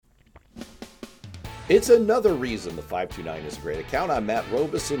It's another reason the 529 is a great account. I'm Matt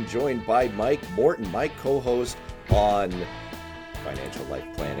Robeson, joined by Mike Morton, my co-host on Financial Life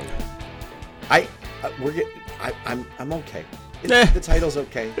Planning. I'm okay. The title's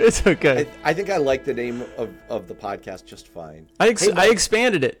okay. It's okay. I think I like the name of the podcast just fine. I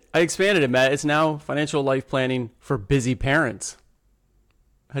expanded it. Matt. It's now Financial Life Planning for Busy Parents.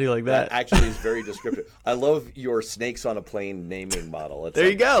 How do you like that? That actually is very descriptive. I love your snakes on a plane naming model. There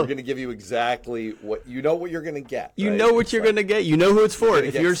you go. We're going to give you exactly what you're going to get. You know what you're going to get. You know who it's for.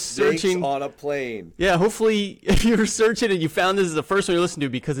 If you're searching snakes on a plane. Yeah, hopefully if you're searching and you found this is the first one you listen to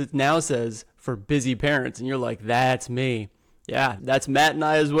because it now says for busy parents and you're like, that's me. Yeah, that's Matt and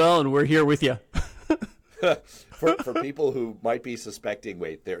I as well, and we're here with you. For people who might be suspecting,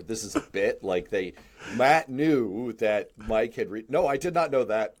 this is a bit, Matt knew that Mike had No, I did not know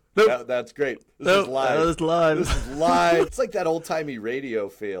that. Nope. That's great. This is live. That was live. This is live. It's like that old-timey radio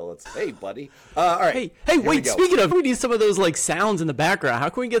feel. It's, hey, buddy. All right. Hey, wait, speaking of, we need some of those, sounds in the background. How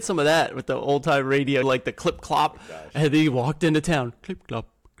can we get some of that with the old-time radio, like the clip-clop? And then he walked into town. Clip-clop,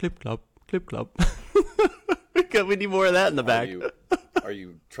 clip-clop, clip-clop. We need more of that in the back. Are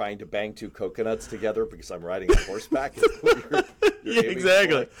you trying to bang two coconuts together because I'm riding on horseback? Yeah,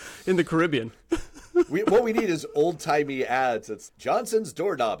 exactly. In the Caribbean. What we need is old-timey ads. It's Johnson's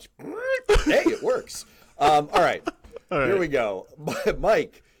doorknobs. Hey, it works. All right. Here we go.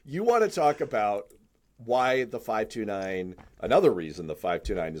 Mike, you want to talk about why the 529, another reason the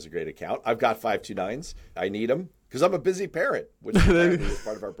 529 is a great account. I've got 529s. I need them because I'm a busy parent, which is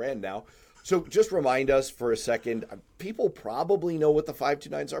part of our brand now. So just remind us for a second, people probably know what the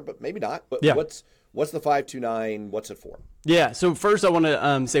 529s are, but maybe not. But yeah. What's the 529? What's it for? Yeah, so first I want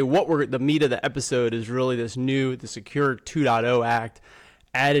to say the meat of the episode is really the Secure 2.0 Act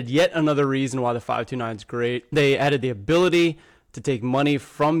added yet another reason why the 529 is great. They added the ability to take money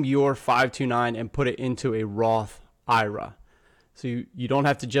from your 529 and put it into a Roth IRA. So you don't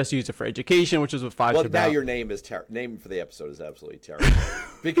have to just use it for education, which is what 5 is about. Well, now your name for the episode is absolutely terrible.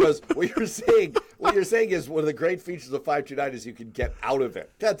 Because what you're saying is one of the great features of 529 is you can get out of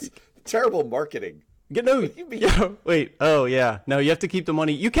it. That's terrible marketing. Wait. Oh, yeah. No, you have to keep the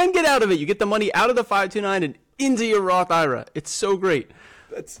money. You can get out of it. You get the money out of the 529 and into your Roth IRA. It's so great.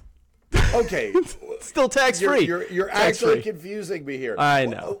 That's okay. Still tax-free. You're actually confusing me here. I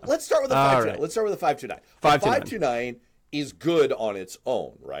know. Let's start with the 529. Right. Let's start with the 529. 529 is good on its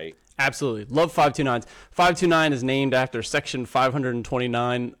own, right? Absolutely. Love 529s. 529 is named after section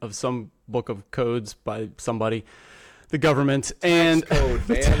 529 of some book of codes by somebody, the government.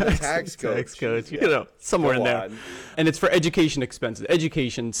 Tax code. Somewhere in there. And it's for education expenses,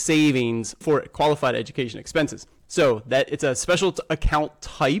 education savings for qualified education expenses. So that it's a special account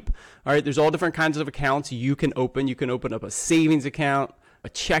type. All right. There's all different kinds of accounts you can open. You can open up a savings account, a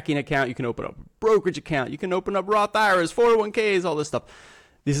checking account. You can open up a brokerage account. You can open up Roth IRAs, 401ks, all this stuff.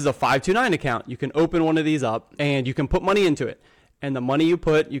 This is a 529 account. You can open one of these up and you can put money into it. And the money you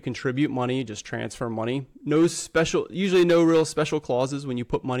put, you contribute money, you just transfer money. Usually no real special clauses when you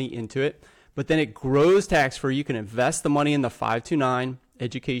put money into it. But then it grows tax-free. You can invest the money in the 529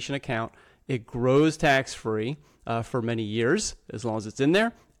 education account. It grows tax-free for many years, as long as it's in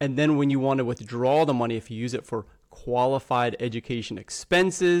there. And then when you want to withdraw the money, if you use it for qualified education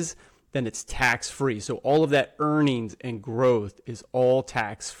expenses, then it's tax-free. So all of that earnings and growth is all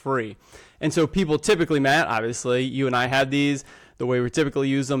tax-free. And so people typically, Matt, obviously, you and I had these. The way we typically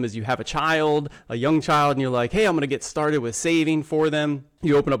use them is you have a young child, and you're like, hey, I'm going to get started with saving for them.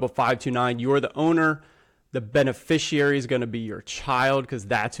 You open up a 529. You're the owner. The beneficiary is going to be your child because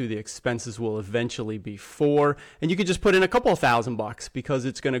that's who the expenses will eventually be for. And you could just put in a couple of $1,000 because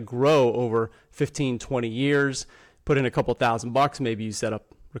it's going to grow over 15, 20 years. Put in a couple $1,000. Maybe you set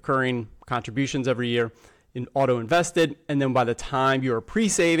up recurring contributions every year in auto invested. And then by the time you're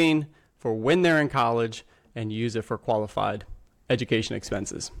pre-saving for when they're in college and use it for qualified education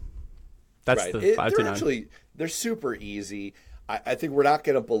expenses. That's right. The 529. They're super easy. I think we're not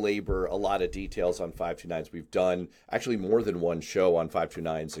going to belabor a lot of details on 529s. We've done actually more than one show on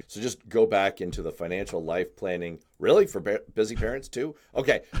 529s. So just go back into the financial life planning. Really? For busy parents too?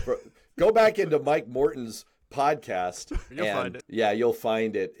 Okay. Go back into Mike Morton's podcast. Find it. Yeah, you'll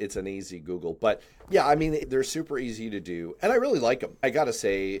find it. It's an easy Google. But yeah, I mean, they're super easy to do. And I really like them. I got to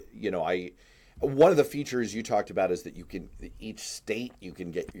say, one of the features you talked about is that each state, you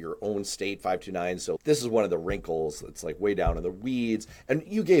can get your own state 529. So this is one of the wrinkles that's way down in the weeds. And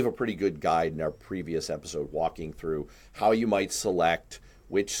you gave a pretty good guide in our previous episode walking through how you might select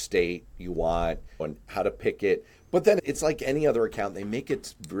which state you want and how to pick it. But then it's like any other account. They make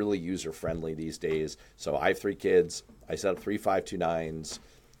it really user-friendly these days. So I have 3 kids. I set up 3 529s.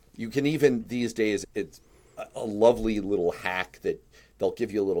 You can even these days, it's a lovely little hack that they'll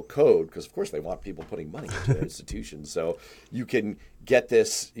give you a little code because, of course, they want people putting money into their institutions. So you can get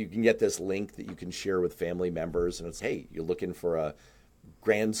this link that you can share with family members, and it's, hey, you're looking for a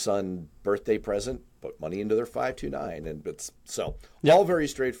grandson birthday present, put money into their 529, and it's all very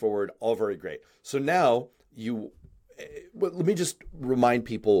straightforward, all very great. So now let me just remind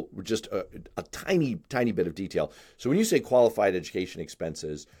people just a tiny bit of detail. So when you say qualified education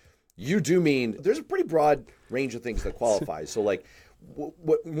expenses, you do mean there's a pretty broad range of things that qualify. So like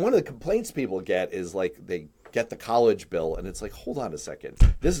what one of the complaints people get is like they get the college bill and it's like, hold on a second,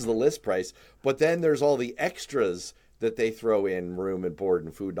 this is the list price, but then there's all the extras that they throw in, room and board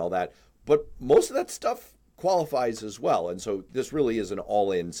and food and all that. But most of that stuff qualifies as well. And so this really is an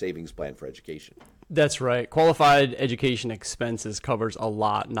all-in savings plan for education. That's right. Qualified education expenses covers a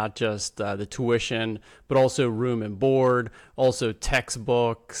lot, not just the tuition, but also room and board, also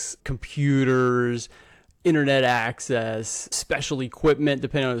textbooks, computers, internet access, special equipment,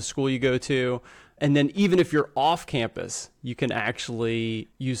 depending on the school you go to. And then even if you're off campus, you can actually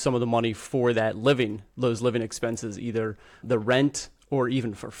use some of the money for those living expenses, either the rent or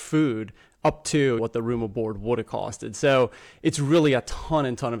even for food, up to what the room and board would have costed. So it's really a ton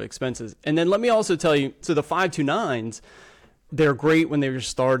of expenses. And then let me also tell you, so the 529s, they're great when they were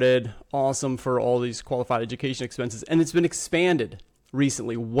started, awesome for all these qualified education expenses. And it's been expanded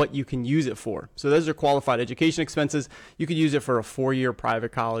recently what you can use it for. So those are qualified education expenses. You could use it for a 4-year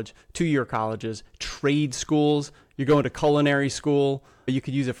private college, 2-year colleges, trade schools. You're going to culinary school. You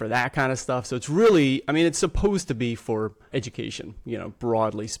could use it for that kind of stuff. So it's really, it's supposed to be for education,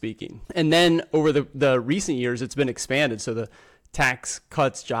 broadly speaking. And then over the recent years, it's been expanded. So the Tax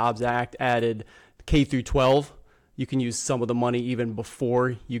Cuts Jobs Act added K through 12. You can use some of the money even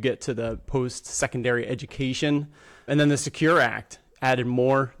before you get to the post-secondary education. And then the Secure Act added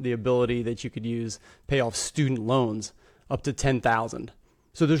the ability that you could pay off student loans up to $10,000.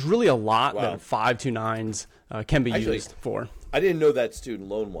 So there's really a lot that 529s can be used for. I didn't know that student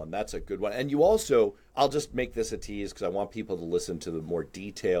loan one. That's a good one. And you also, I'll just make this a tease because I want people to listen to the more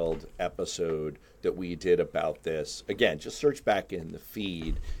detailed episode that we did about this. Again, just search back in the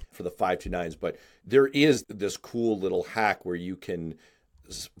feed for the 529s. But there is this cool little hack where you can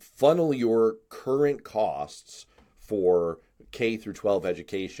funnel your current costs for K through 12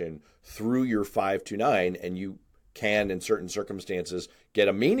 education through your 529, and you can, in certain circumstances, get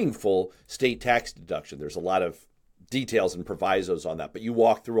a meaningful state tax deduction. There's a lot of details and provisos on that, but you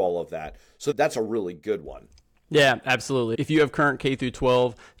walk through all of that. So that's a really good one. Yeah, absolutely. If you have current K through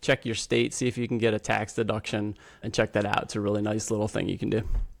 12, check your state, see if you can get a tax deduction, and check that out. It's a really nice little thing you can do.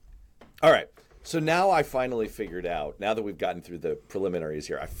 All right. So now I finally figured out, now that we've gotten through the preliminaries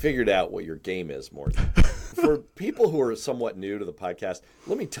here, I figured out what your game is, Morton. For people who are somewhat new to the podcast,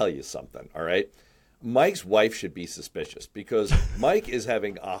 let me tell you something, all right? Mike's wife should be suspicious because Mike is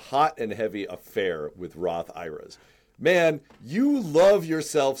having a hot and heavy affair with Roth IRAs. Man, you love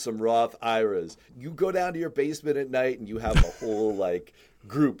yourself some Roth IRAs. You go down to your basement at night and you have a whole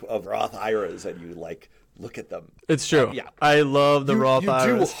group of Roth IRAs and you look at them. It's true. Yeah. I love the Roth IRAs.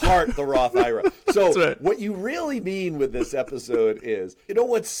 You do heart the Roth IRA. So right. What you really mean with this episode is,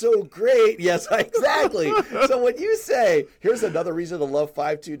 what's so great? Yes, exactly. So when you say, here's another reason to love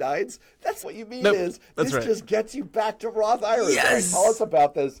 529s, that's what you mean this just gets you back to Roth IRAs. Yes. Tell us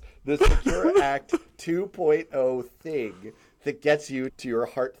about this Secure Act 2.0 thing that gets you to your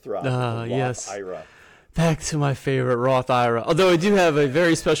heartthrob, the Roth IRA. Back to my favorite Roth IRA. Although I do have a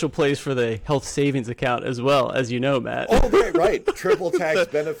very special place for the health savings account as well, as you know, Matt. Oh, right. Triple tax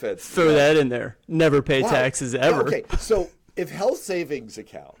benefits. Throw that in there. Never pay taxes ever. Okay, so if health savings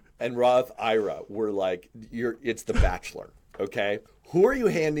account and Roth IRA were it's The Bachelor, okay? Who are you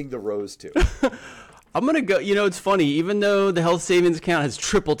handing the rose to? I'm going to go, it's funny, even though the health savings account has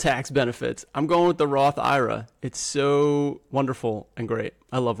triple tax benefits, I'm going with the Roth IRA. It's so wonderful and great.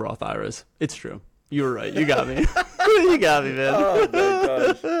 I love Roth IRAs. It's true. You were right. You got me. You got me, man. Oh my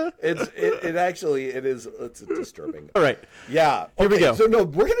gosh. It's disturbing. All right. Yeah. Here we go. So we're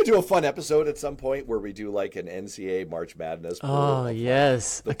going to do a fun episode at some point where we do an NCAA March Madness. Oh,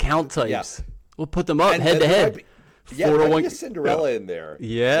 yes. Account types. Yeah. We'll put them up head to head. There might be a Cinderella in there.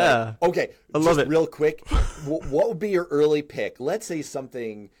 Yeah. Okay. I love it. Real quick, what would be your early pick? Let's say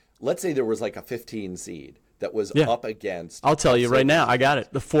there was a 15 seed that was up against. I'll tell you right now. I got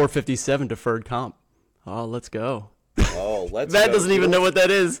it. The 457 deferred comp. Oh, let's go. Oh, let's Matt go. doesn't even know what that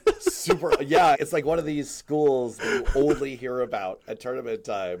is. super. Yeah, it's like one of these schools that you only hear about at tournament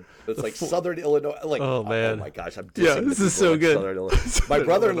time. It's like Southern Illinois. Like, oh man, oh my gosh, I'm dissing this is so good. Southern Illinois. My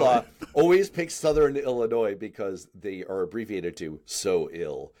brother-in-law always picks Southern Illinois because they are abbreviated to so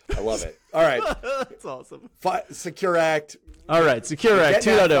ill. I love it. All right, that's awesome. Secure Act. All right, Secure Act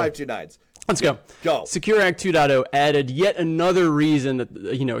 2.0. 529's. Let's go. Go. Secure Act 2.0 added yet another reason that,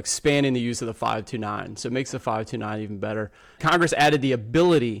 expanding the use of the 529. So it makes the 529 even better. Congress added the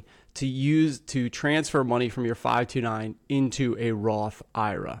ability to transfer money from your 529 into a Roth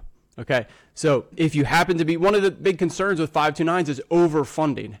IRA. Okay. So if you happen to be, one of the big concerns with 529s is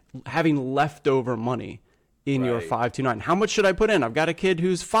overfunding, having leftover money in your 529. How much should I put in? I've got a kid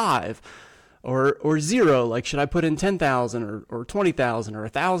who's 5. Or zero, like should I put in 10,000 or 20,000 or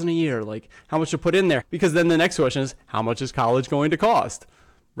 1,000 a year? Like how much to put in there? Because then the next question is how much is college going to cost?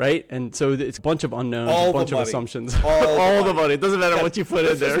 Right? And so it's a bunch of unknowns, a bunch of assumptions. All the money. It doesn't matter what you put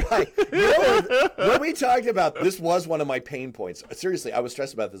in there. When we talked about this was one of my pain points. Seriously, I was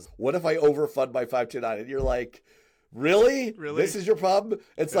stressed about this. What if I overfund my 529? And you're like, really? This is your problem?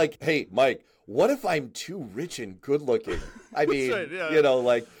 It's like, hey, Mike, what if I'm too rich and good looking? I mean,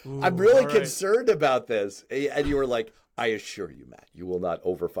 I'm really concerned about this. And you were like, I assure you, Matt, you will not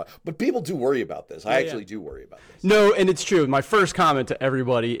overfund. But people do worry about this. I actually do worry about this. No, and it's true. My first comment to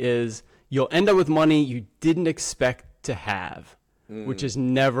everybody is you'll end up with money you didn't expect to have, which is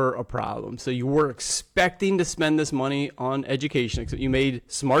never a problem. So you were expecting to spend this money on education. You made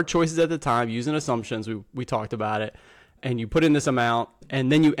smart choices at the time using assumptions. We talked about it. And you put in this amount,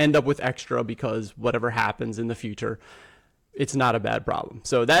 and then you end up with extra because whatever happens in the future, it's not a bad problem.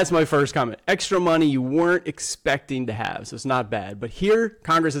 So that's my first comment. Extra money you weren't expecting to have, so it's not bad. But here,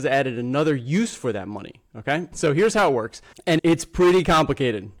 Congress has added another use for that money, okay? So here's how it works. And it's pretty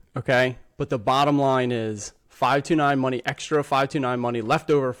complicated, okay? But the bottom line is 529 money, extra 529 money,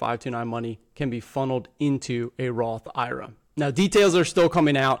 leftover 529 money can be funneled into a Roth IRA. Now, details are still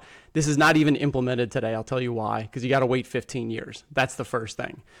coming out. This is not even implemented today. I'll tell you why, because you got to wait 15 years. That's the first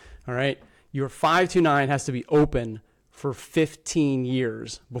thing. All right. Your 529 has to be open for 15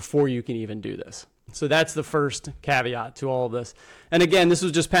 years before you can even do this. So that's the first caveat to all of this. And again, this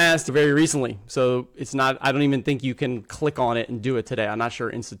was just passed very recently. So it's not, I don't even think you can click on it and do it today. I'm not sure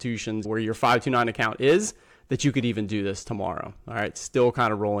institutions where your 529 account is that you could even do this tomorrow. All right. Still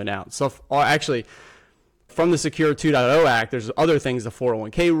kind of rolling out. So actually, from the Secure 2.0 Act, there's other things, the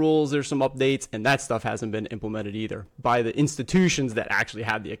 401k rules, there's some updates, and that stuff hasn't been implemented either by the institutions that actually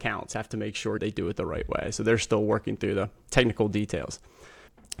have the accounts, have to make sure they do it the right way. So they're still working through the technical details.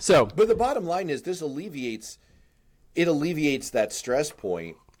 But the bottom line is this alleviates that stress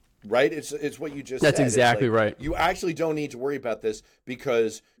point, right? It's what you just said. That's exactly right. You actually don't need to worry about this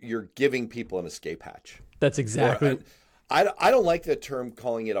because you're giving people an escape hatch. That's exactly. I don't like the term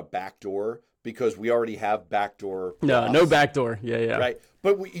calling it a backdoor, because we already have backdoor. No backdoor. Yeah. Right.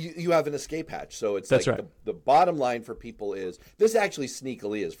 But you have an escape hatch. So it's That's like right. the bottom line for people is, this actually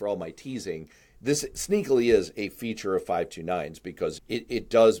sneakily is, for all my teasing, this sneakily is a feature of 529s because it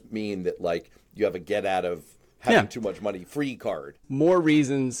does mean that like you have a get out of having too much money free card. More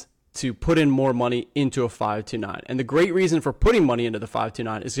reasons to put in more money into a 529. And the great reason for putting money into the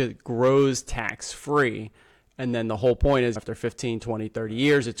 529 is it grows tax free. And then the whole point is after 15, 20, 30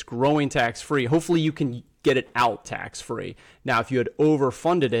 years, it's growing tax-free. Hopefully you can get it out tax-free. Now, if you had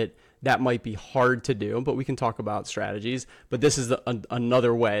overfunded it, that might be hard to do, but we can talk about strategies. But this is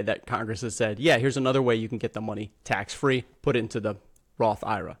another way that Congress has said, yeah, here's another way you can get the money tax-free, put it into the Roth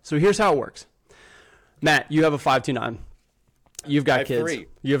IRA. So here's how it works. Matt, you have a 529. You've got kids. 3.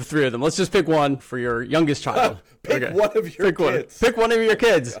 You have 3 of them. Let's just pick one for your youngest child. Pick one of your kids. Pick one of your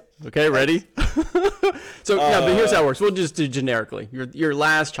kids. Okay, ready? So, but here's how it works. We'll just do generically. Your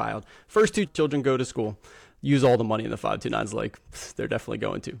last child. First 2 children go to school. Use all the money in the 529s like they're definitely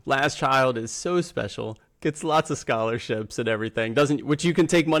going to. Last child is so special. Gets lots of scholarships and everything. Which you can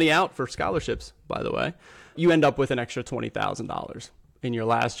take money out for scholarships, by the way. You end up with an extra $20,000 in your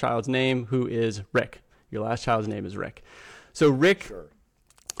last child's name, who is Rick. Your last child's name is Rick. So Rick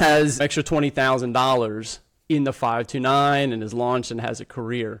has extra $20,000 in the 529 and is launched and has a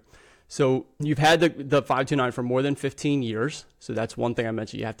career. So you've had the 529 for more than 15 years. So that's one thing I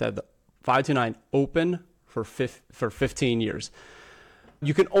mentioned. You have to have the 529 open for 15 years.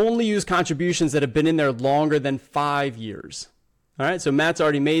 You can only use contributions that have been in there longer than 5 years. All right. So Matt's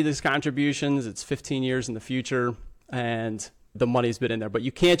already made these contributions. It's 15 years in the future and the money's been in there, but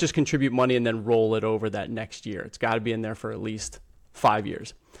you can't just contribute money and then roll it over that next year. It's got to be in there for at least 5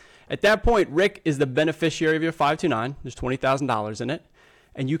 years. At that point, Rick is the beneficiary of your 529. There's $20,000 in it,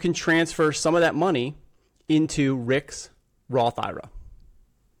 and you can transfer some of that money into Rick's Roth IRA.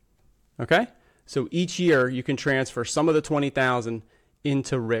 Okay? So each year you can transfer some of the 20,000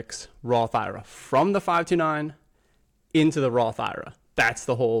 into Rick's Roth IRA from the 529 into the Roth IRA. That's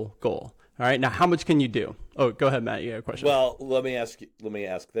the whole goal. All right. Now, how much can you do? Oh, go ahead, Matt. You got a question? Well, let me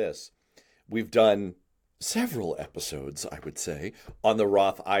ask this. We've done several episodes, I would say, on the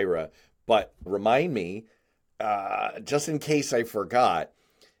Roth IRA, but remind me, just in case I forgot,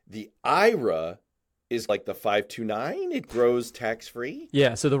 the IRA is like the 529. It grows tax-free.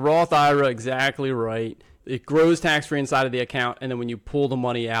 Yeah. So the Roth IRA, exactly right. It grows tax-free inside of the account, and then when you pull the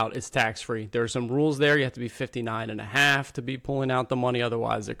money out, it's tax-free. There are some rules there. You have to be 59 and a half to be pulling out the money.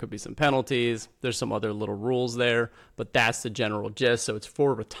 Otherwise, there could be some penalties. There's some other little rules there, but that's the general gist. So it's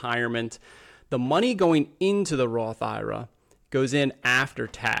for retirement. The money going into the Roth IRA goes in after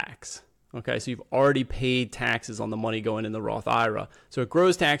tax. Okay, so you've already paid taxes on the money going in the Roth IRA. So it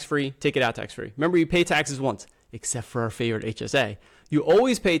grows tax-free, take it out tax-free. Remember, you pay taxes once, except for our favorite HSA. You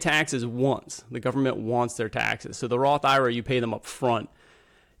always pay taxes once. The government wants their taxes. So the Roth IRA, you pay them up front.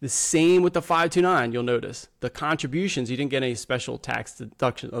 The same with the 529, you'll notice. The contributions, you didn't get any special tax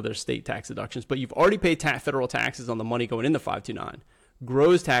deductions, other state tax deductions, but you've already paid federal taxes on the money going in the 529.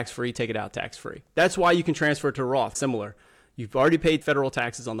 Grows tax-free, take it out tax-free. That's why you can transfer it to Roth, similar. You've already paid federal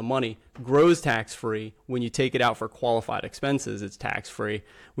taxes on the money, grows tax-free. When you take it out for qualified expenses, it's tax-free.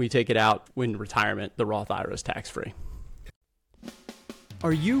 When you take it out in retirement, the Roth IRA is tax-free.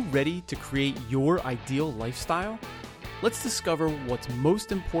 Are you ready to create your ideal lifestyle? Let's discover what's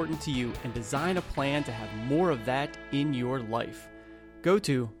most important to you and design a plan to have more of that in your life. Go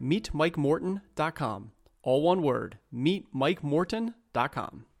to meetmikemorton.com. All one word,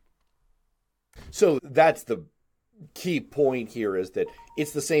 meetmikemorton.com. So that's the key point here, is that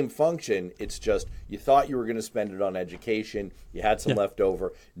it's the same function. It's just you thought you were going to spend it on education. You had some left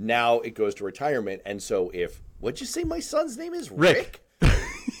over. Now it goes to retirement. And so what'd you say my son's name is? Rick?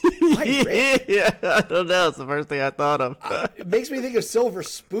 Hi, Rick. Yeah, I don't know. It's the first thing I thought of. It makes me think of silver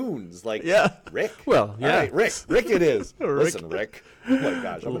spoons. Like, Rick? Well, yeah. All right, Rick it is. Listen, Rick. Oh, my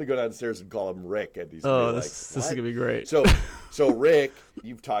gosh. I'm going to go downstairs and call him Rick. And he's gonna be this is going to be great. So, Rick,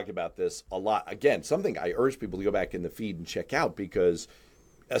 you've talked about this a lot. Again, something I urge people to go back in the feed and check out, because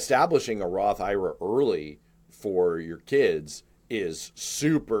establishing a Roth IRA early for your kids is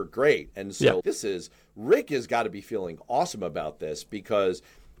super great. And so Rick has got to be feeling awesome about this, because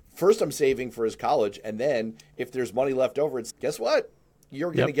first I'm saving for his college, and then if there's money left over, it's guess what?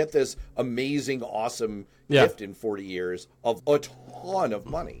 You're going to get this amazing, awesome gift in 40 years of a ton of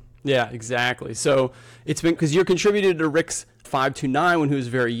money. Yeah, exactly. So it's been, because you're contributed to Rick's 529 when he was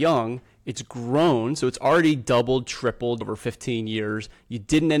very young. It's grown, so it's already doubled, tripled over 15 years. You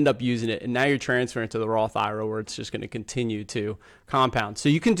didn't end up using it, and now you're transferring it to the Roth IRA, where it's just going to continue to compound. So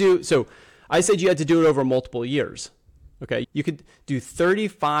you can do, so I said you had to do it over multiple years. Okay, you could do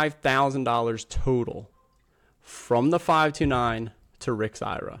 $35,000 total from the 529 to Rick's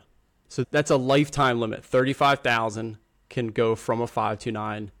IRA. So that's a lifetime limit. $35,000 can go from a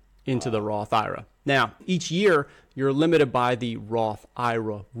 529 into the Roth IRA. Now, each year you're limited by the Roth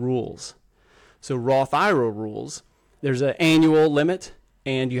IRA rules. So Roth IRA rules, there's an annual limit,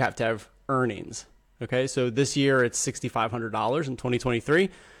 and you have to have earnings. Okay, so this year it's $6,500 in 2023.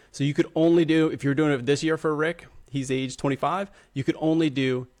 So you could only do, if you're doing it this year for Rick, he's age 25, you could only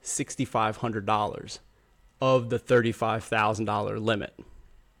do $6,500 of the $35,000 limit.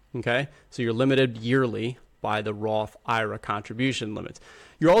 Okay, so you're limited yearly by the Roth IRA contribution limits.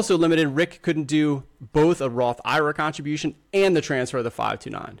 You're also limited. Rick couldn't do both a Roth IRA contribution and the transfer of the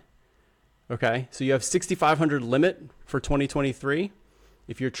 529. Okay, so you have $6,500 limit for 2023.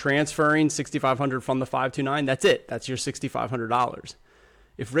 If you're transferring $6,500 from the 529, that's it. That's your $6,500.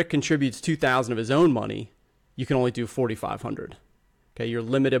 If Rick contributes $2,000 of his own money, you can only do $4,500. Okay, you're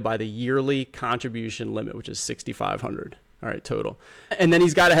limited by the yearly contribution limit, which is $6,500. All right, total. And then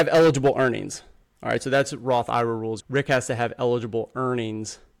he's got to have eligible earnings. All right, so that's Roth IRA rules. Rick has to have eligible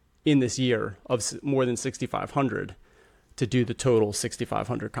earnings in this year of more than $6,500 to do the total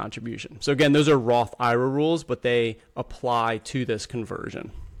 $6,500 contribution. So again, those are Roth IRA rules, but they apply to this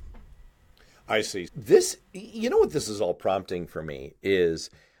conversion. I see. This, you know what this is all prompting for me is,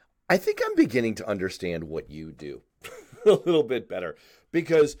 I think I'm beginning to understand what you do a little bit better,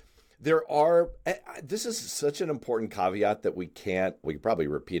 because this is such an important caveat that we probably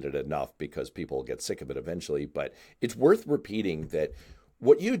repeat it enough because people get sick of it eventually, but it's worth repeating that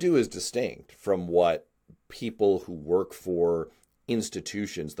what you do is distinct from what people who work for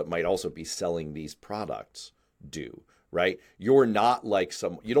institutions that might also be selling these products do, right? You're not like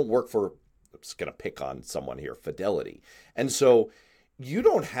you don't work for, I'm just going to pick on someone here, Fidelity. And so you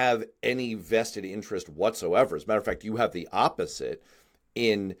don't have any vested interest whatsoever. As a matter of fact, you have the opposite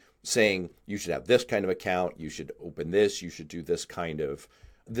in saying you should have this kind of account, you should open this, you should do this kind of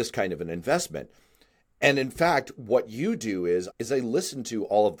an investment. And in fact, what you do is I listen to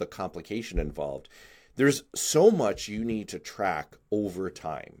all of the complication involved. There's so much you need to track over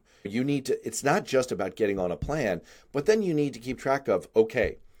time. It's not just about getting on a plan, but then you need to keep track of,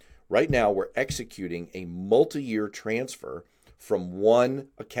 okay, right now we're executing a multi-year transfer from one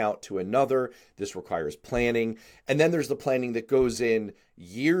account to another. This requires planning. And then there's the planning that goes in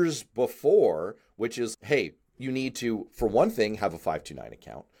years before, which is, hey, you need to, for one thing, have a 529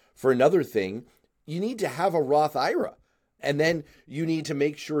 account. For another thing, you need to have a Roth IRA. And then you need to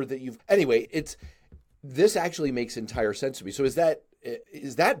make sure that this actually makes entire sense to me. So is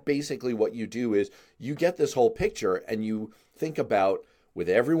that basically what you do, is you get this whole picture and you think about, with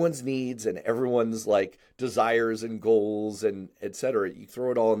everyone's needs and everyone's like desires and goals and et cetera, you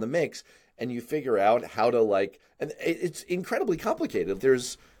throw it all in the mix and you figure out how to and it's incredibly complicated.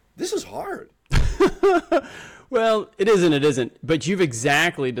 This is hard. Well, it isn't. But you've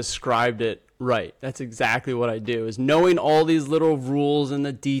exactly described it right. That's exactly what I do, is knowing all these little rules and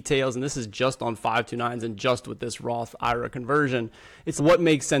the details. And this is just on 529s and just with this Roth IRA conversion. It's what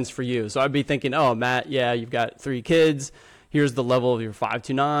makes sense for you. So I'd be thinking, oh, Matt, yeah, you've got 3 kids. Here's the level of your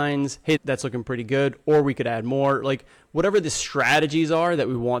 529s. Hey, that's looking pretty good. Or we could add more. Like whatever the strategies are that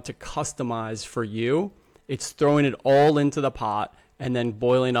we want to customize for you, it's throwing it all into the pot and then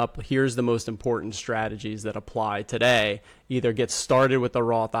boiling up, here's the most important strategies that apply today. Either get started with the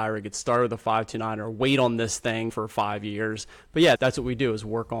Roth IRA, get started with a 529, or wait on this thing for 5 years. But yeah, that's what we do, is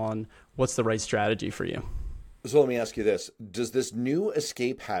work on what's the right strategy for you. So let me ask you this. Does this new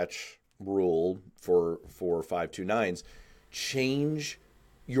escape hatch rule for 529s change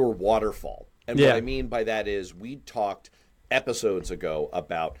your waterfall? And what I mean by that is, we talked episodes ago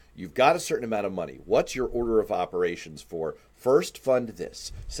about, you've got a certain amount of money. What's your order of operations for? First, fund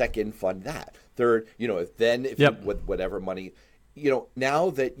this. Second, fund that. Third, with whatever money, now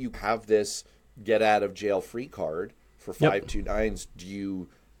that you have this get out of jail free card for 529s,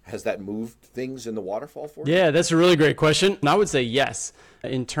 has that moved things in the waterfall for you? Yeah, that's a really great question. And I would say yes,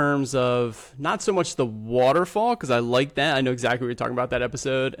 in terms of not so much the waterfall, because I like that. I know exactly what you're talking about, that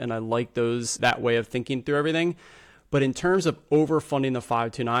episode, and I like that way of thinking through everything. But in terms of overfunding the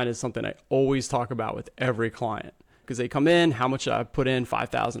 529 is something I always talk about with every client, because they come in, how much should I put in?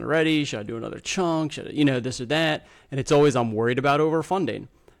 5,000 already? Should I do another chunk? Should I, this or that? And it's always, I'm worried about overfunding.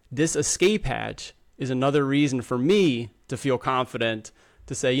 This escape hatch is another reason for me to feel confident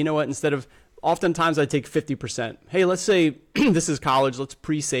to say, you know what, instead of, oftentimes I take 50%. Hey, let's say this is college, let's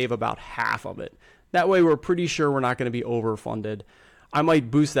pre-save about half of it. That way we're pretty sure we're not going to be overfunded. I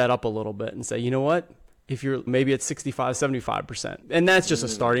might boost that up a little bit and say, you know what, if you're maybe at 65, 75%. And that's just a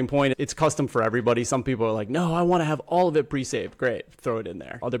starting point. It's custom for everybody. Some people are like, no, I want to have all of it pre-saved. Great, throw it in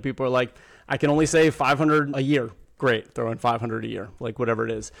there. Other people are like, I can only save 500 a year. Great, throw in 500 a year, like whatever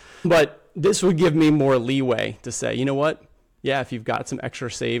it is. But this would give me more leeway to say, you know what? Yeah, if you've got some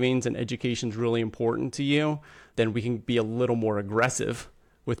extra savings and education's really important to you, then we can be a little more aggressive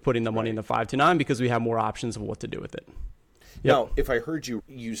with putting the money in the 529, because we have more options of what to do with it. Now, if I heard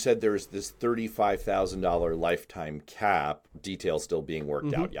you said there's this $35,000 lifetime cap, details still being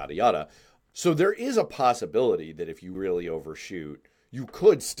worked out, yada, yada. So there is a possibility that if you really overshoot, you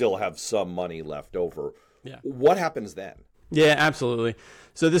could still have some money left over. Yeah. What happens then? Yeah, absolutely.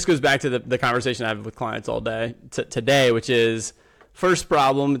 So this goes back to the conversation I have with clients all day today, which is, first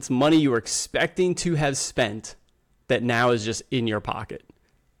problem, it's money you were expecting to have spent that now is just in your pocket.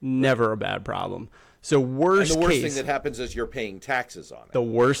 Never a bad problem. So and the worst thing that happens is you're paying taxes on it. The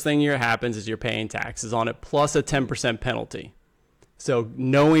worst thing that happens is you're paying taxes on it, plus a 10% penalty. So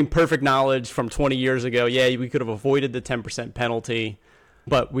knowing perfect knowledge from 20 years ago, we could have avoided the 10% penalty,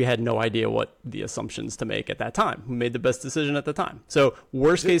 but we had no idea what the assumptions to make at that time. We made the best decision at the time. So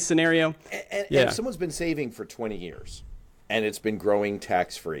worst case scenario. And if someone's been saving for 20 years and it's been growing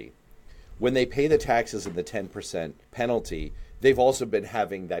tax-free, when they pay the taxes and the 10% penalty, they've also been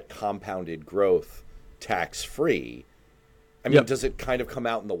having that compounded growth tax-free. I mean, does it kind of come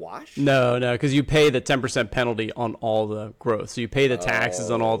out in the wash? No, because you pay the 10% penalty on all the growth. So you pay the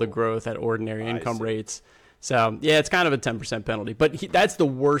taxes on all the growth at ordinary income rates. So, it's kind of a 10% penalty. But that's the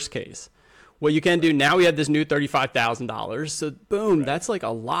worst case. What you can do now, we have this new $35,000. So, boom, that's like a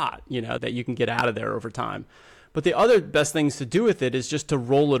lot, that you can get out of there over time. But the other best things to do with it is just to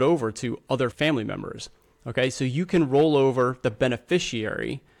roll it over to other family members. Okay, so you can roll over the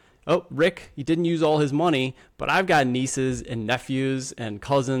beneficiary. Oh, Rick, he didn't use all his money, but I've got nieces and nephews and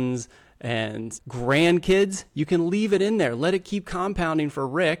cousins and grandkids. You can leave it in there. Let it keep compounding for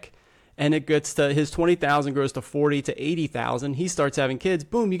Rick. and it gets to his 20,000 grows to 40 to 80,000. He starts having kids.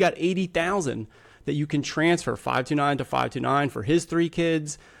 Boom, you got 80,000 that you can transfer 529 to 529 for his 3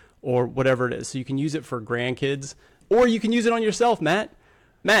 kids or whatever it is. So you can use it for grandkids, or you can use it on yourself, Matt.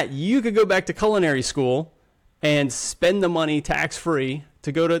 Matt, you could go back to culinary school and spend the money tax-free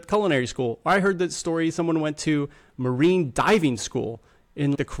to go to culinary school. I heard that story. Someone went to marine diving school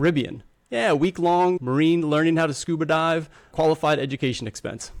in the Caribbean. Yeah, a week-long marine learning how to scuba dive, qualified education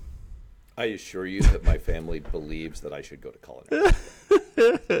expense. I assure you that my family believes that I should go to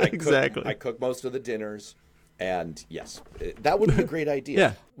culinary. Exactly. I cook most of the dinners. And yes, that would be a great idea.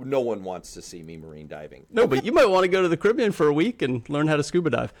 Yeah. No one wants to see me marine diving. No, but you might want to go to the Caribbean for a week and learn how to scuba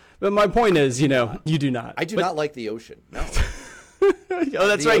dive. But my point is, you do not. I do not like the ocean. No. Oh,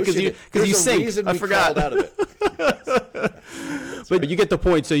 that's right, because you sink. I forgot. Out of it. Yes. But you get the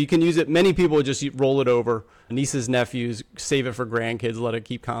point. So you can use it. Many people just roll it over. Nieces, nephews, save it for grandkids, let it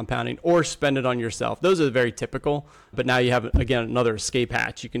keep compounding, or spend it on yourself. Those are very typical. But now you have, again, another escape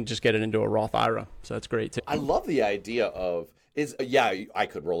hatch. You can just get it into a Roth IRA. So that's great, too. I love the idea of, I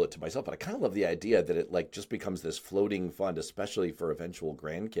could roll it to myself, but I kind of love the idea that it just becomes this floating fund, especially for eventual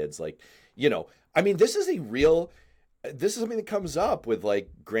grandkids. This is something that comes up with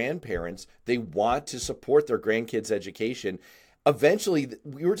grandparents. They want to support their grandkids' education. Eventually,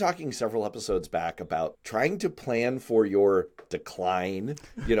 we were talking several episodes back about trying to plan for your decline,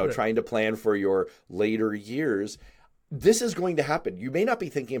 trying to plan for your later years. This is going to happen. You may not be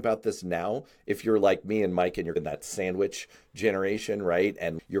thinking about this now if you're like me and Mike and you're in that sandwich generation, right?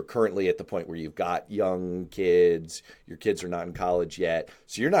 And you're currently at the point where you've got young kids, your kids are not in college yet.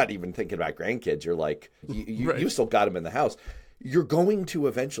 So you're not even thinking about grandkids. You're like, you've still got them in the house. You're going to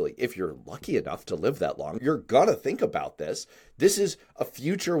eventually, if you're lucky enough to live that long, you're going to think about this. This is a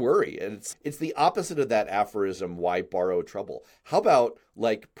future worry. And it's the opposite of that aphorism, why borrow trouble? How about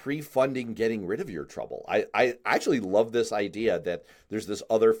pre-funding getting rid of your trouble? I actually love this idea that there's this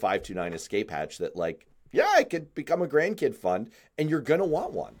other 529 escape hatch that it could become a grandkid fund and you're going to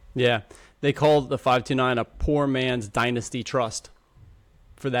want one. Yeah. They call the 529 a poor man's dynasty trust.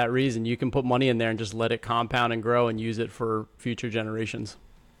 For that reason, you can put money in there and just let it compound and grow and use it for future generations.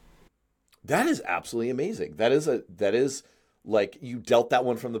 That is absolutely amazing. That is you dealt that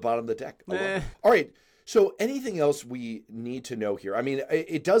one from the bottom of the deck. All right. So anything else we need to know here? I mean,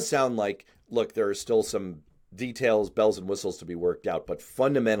 it does sound like, look, there are still some details, bells and whistles to be worked out, but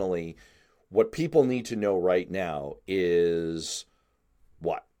fundamentally what people need to know right now is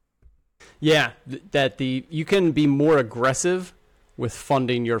what? Yeah, that you can be more aggressive with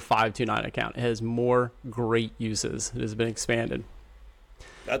funding your 529 account. It has more great uses. It has been expanded.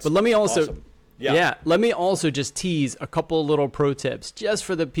 But let me also, awesome. Let me also just tease a couple of little pro tips just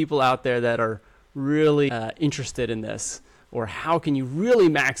for the people out there that are really interested in this, or how can you really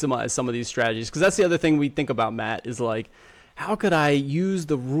maximize some of these strategies? Because that's the other thing we think about, Matt, is how could I use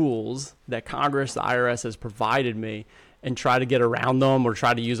the rules that Congress, the IRS has provided me and try to get around them or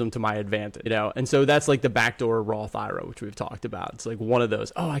try to use them to my advantage, And so that's the backdoor Roth IRA, which we've talked about. It's one of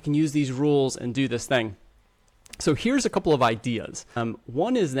those, I can use these rules and do this thing. So here's a couple of ideas.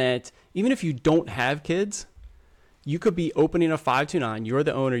 One is that even if you don't have kids, you could be opening a 529, you're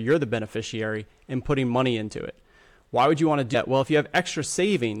the owner, you're the beneficiary, and putting money into it. Why would you want to do that? Well, if you have extra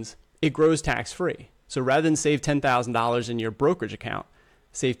savings, it grows tax-free. So rather than save $10,000 in your brokerage account,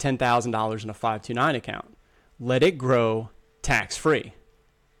 save $10,000 in a 529 account. Let it grow tax-free,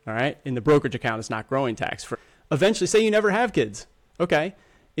 all right? In the brokerage account, it's not growing tax-free. Eventually, say you never have kids. Okay,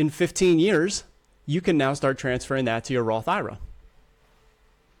 in 15 years, you can now start transferring that to your Roth IRA.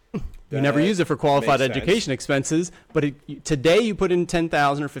 You never use it for qualified education expenses, but today you put in $10,000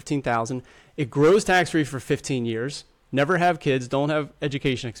 or $15,000. It grows tax-free for 15 years. Never have kids, don't have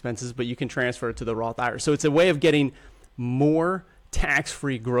education expenses, but you can transfer it to the Roth IRA. So it's a way of getting more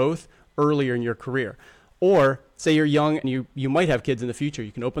tax-free growth earlier in your career. Or say you're young and you might have kids in the future.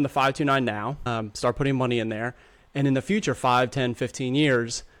 You can open the 529 now, start putting money in there. And in the future, 5, 10, 15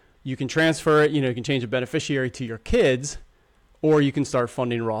 years, you can transfer it. You can change a beneficiary to your kids, or you can start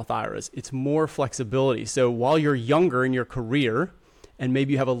funding Roth IRAs. It's more flexibility. So while you're younger in your career and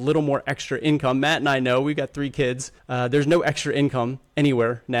maybe you have a little more extra income, Matt and I know we've got 3 kids. There's no extra income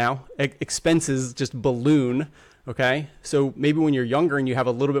anywhere now. Expenses just balloon. Okay. So maybe when you're younger and you have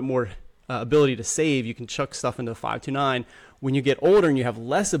a little bit more ability to save, you can chuck stuff into the 529. When you get older and you have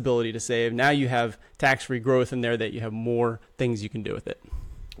less ability to save, now you have tax-free growth in there that you have more things you can do with it.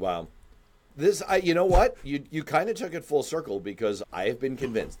 Wow. You know what? You kind of took it full circle, because I have been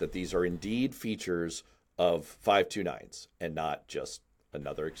convinced that these are indeed features of 529s and not just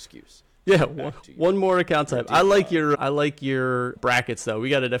another excuse. Yeah, one more account type. I like your brackets though. We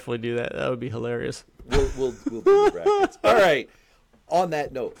got to definitely do that. That would be hilarious. We'll do the brackets. All right. On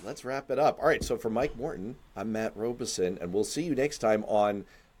that note, let's wrap it up. All right. So for Mike Morton, I'm Matt Robeson, and we'll see you next time on.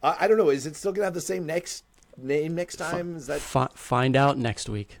 I don't know. Is it still gonna have the same name next time? Is that find out next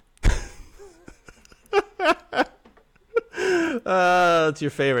week? It's your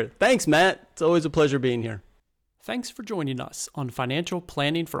favorite. Thanks, Matt. It's always a pleasure being here. Thanks for joining us on Financial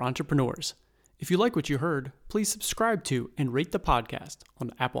Planning for Entrepreneurs. If you like what you heard, please subscribe to and rate the podcast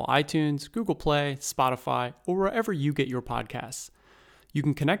on Apple iTunes, Google Play, Spotify, or wherever you get your podcasts. You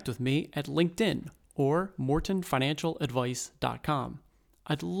can connect with me at LinkedIn or mortonfinancialadvice.com.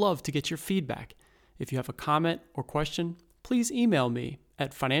 I'd love to get your feedback. If you have a comment or question, please email me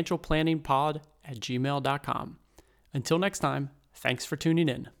at financialplanningpod@gmail.com. Until next time, thanks for tuning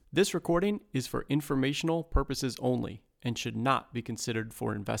in. This recording is for informational purposes only and should not be considered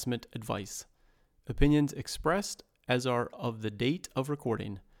for investment advice. Opinions expressed as are of the date of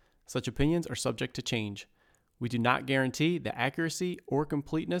recording. Such opinions are subject to change. We do not guarantee the accuracy or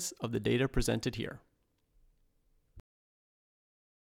completeness of the data presented here.